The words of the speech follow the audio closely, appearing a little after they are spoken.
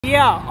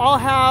Yeah, I'll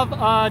have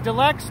a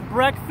deluxe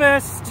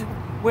breakfast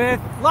with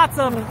lots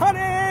of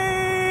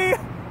honey!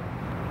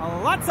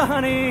 Lots of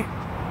honey!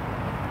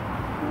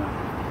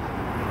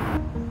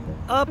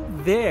 Up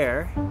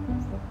there,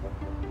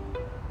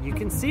 you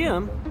can see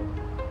them.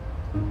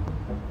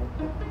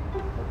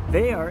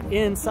 They are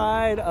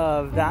inside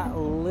of that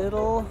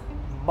little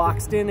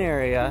boxed in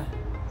area.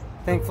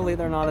 Thankfully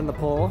they're not in the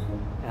pole.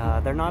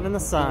 They're not in the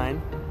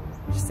sign.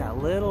 Just that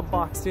little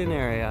boxed in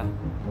area.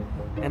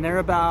 And they're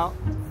about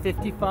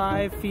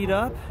 55 feet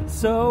up.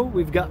 So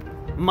we've got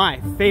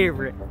my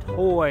favorite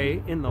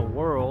toy in the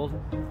world,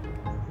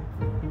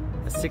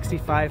 a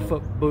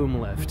 65-foot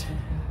boom lift.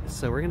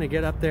 So we're gonna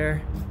get up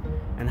there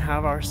and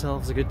have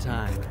ourselves a good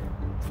time.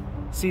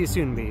 See you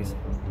soon, bees.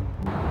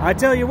 I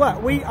tell you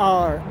what, we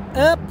are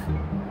up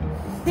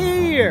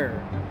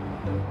here.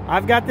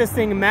 I've got this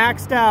thing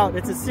maxed out.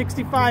 It's a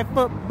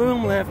 65-foot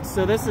boom lift,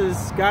 so this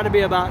has got to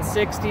be about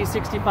 60,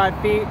 65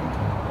 feet.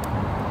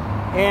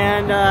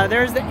 And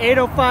there's the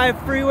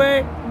 805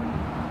 freeway.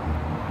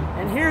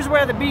 And here's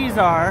where the bees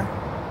are.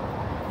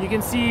 You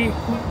can see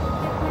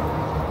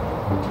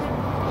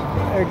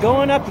they're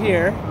going up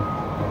here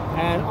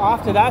and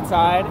off to that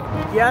side.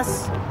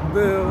 Yes,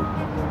 Boo,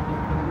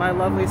 my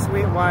lovely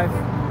sweet wife,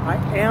 I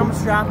am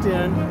strapped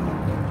in.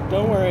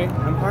 Don't worry,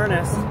 I'm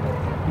harnessed.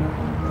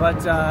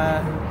 But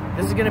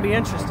this is gonna be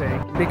interesting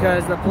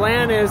because the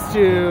plan is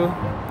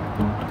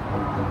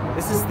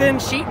this is thin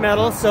sheet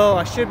metal, so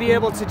I should be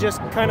able to just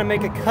kind of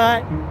make a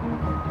cut.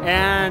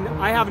 And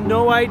I have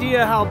no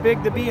idea how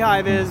big the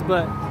beehive is,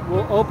 but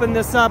we'll open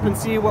this up and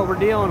see what we're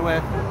dealing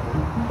with.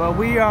 But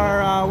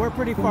we're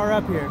pretty far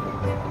up here.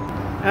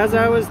 As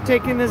I was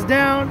taking this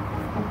down,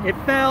 it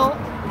fell.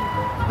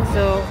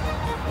 So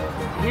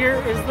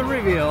here is the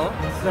reveal.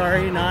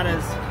 Sorry, not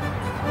as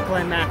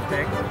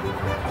climactic.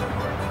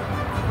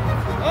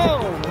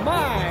 Oh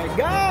my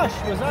gosh,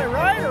 was I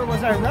right or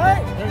was I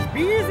right? There's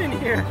bees in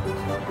here.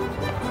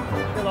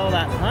 Look at all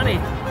that honey.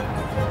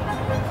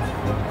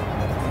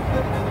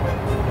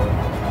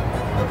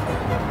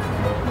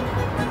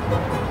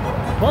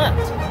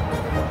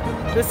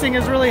 But this thing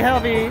is really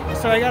heavy,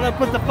 so I gotta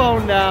put the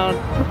phone down.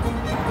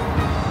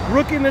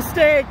 Rookie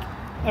mistake,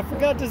 I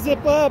forgot to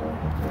zip up.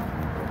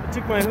 I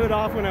took my hood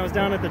off when I was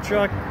down at the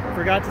truck,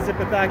 forgot to zip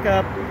it back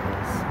up,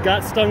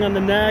 got stung on the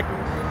neck.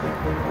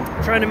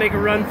 Trying to make a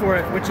run for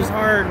it, which is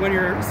hard when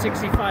you're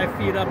 65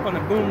 feet up on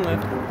a boom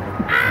lift.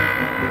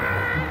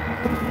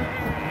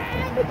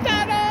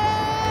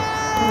 McDonald's!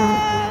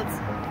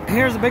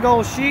 Here's a big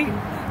old sheet.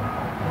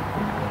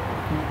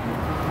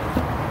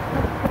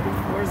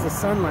 Where's the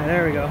sunlight?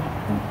 There we go.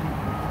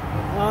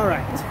 All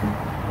right.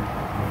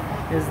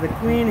 Is the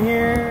queen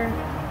here?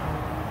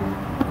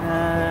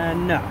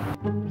 No.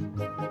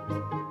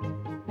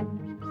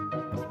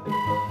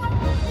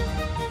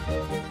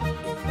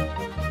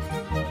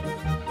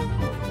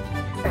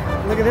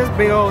 Look at this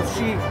big old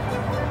sheep.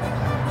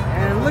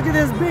 And look at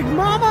this big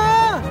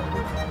mama!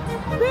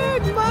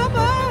 Big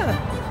mama!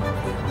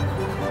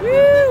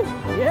 Woo!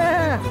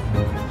 Yeah!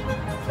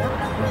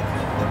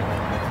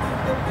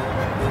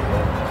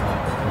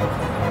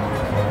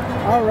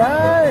 All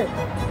right.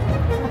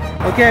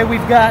 Okay,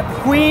 we've got the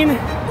queen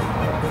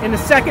in the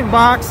second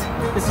box.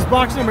 This is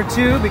box number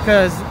 2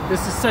 because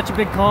this is such a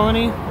big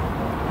colony.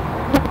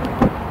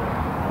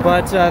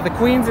 But the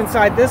queen's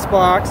inside this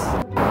box.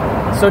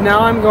 So now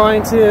I'm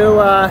going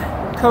to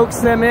coax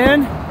them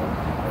in.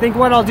 I think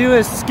what I'll do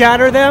is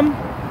scatter them,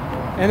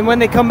 and when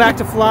they come back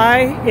to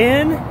fly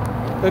in,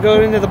 they'll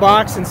go into the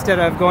box instead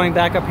of going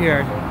back up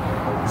here.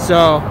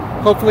 So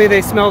hopefully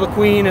they smell the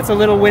queen. It's a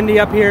little windy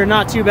up here,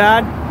 not too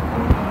bad.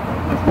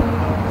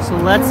 So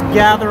let's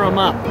gather them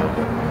up.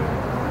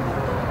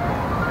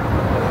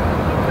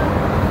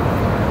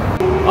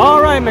 All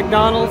right,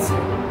 McDonald's.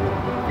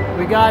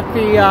 We got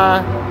the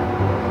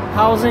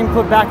housing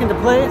put back into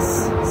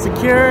place,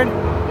 secured.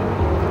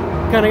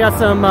 Kind of got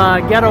some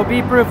ghetto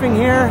bee proofing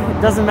here.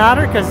 It doesn't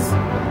matter because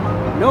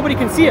nobody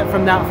can see it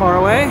from that far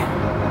away.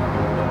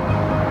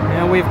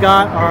 And we've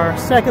got our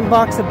second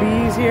box of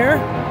bees here.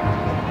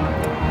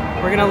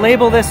 We're gonna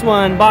label this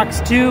one box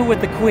 2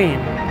 with the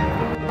queen.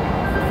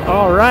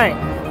 All right,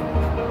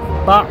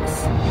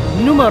 box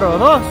numero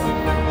 2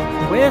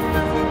 with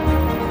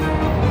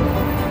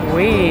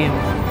queen.